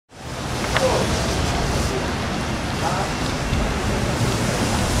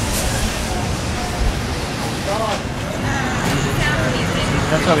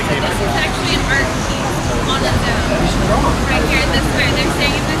how we came in. This is actually an art piece on its own. Right here in this square. They're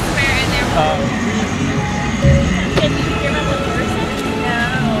staying in this square and they're... Did you hear about the person?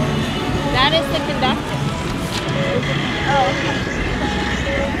 No. That is the conductor. Oh.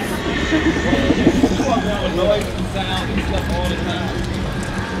 Noise and sound and stuff all the time.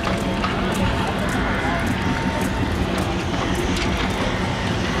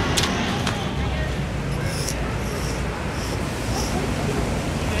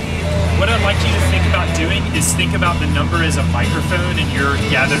 What I'd like you to think about doing is think about the number as a microphone and you're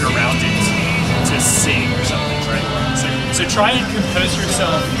gathered around it to sing or something, right? So try and compose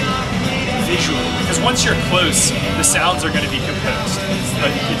yourself visually, because once you're close, the sounds are going to be composed. But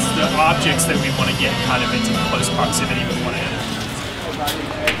it's the objects that we want to get kind of into close proximity with one another.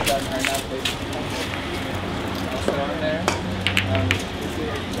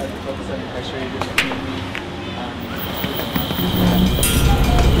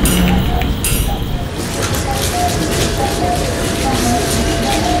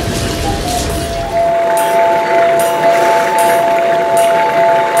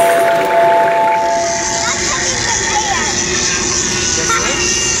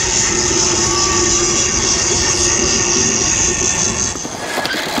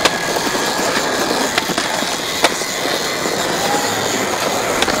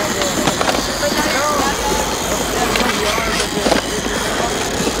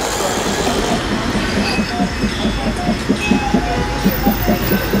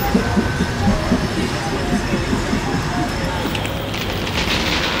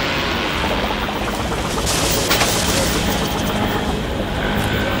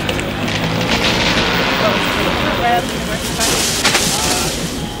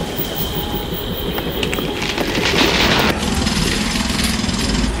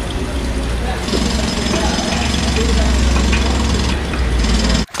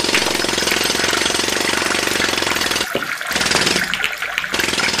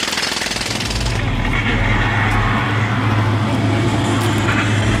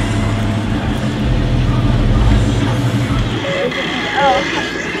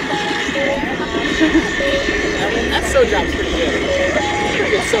 That so drop's pretty good.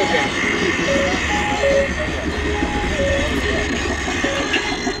 Pretty good so drop.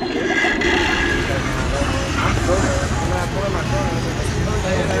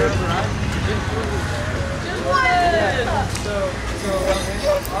 Just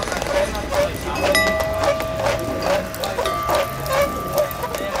one!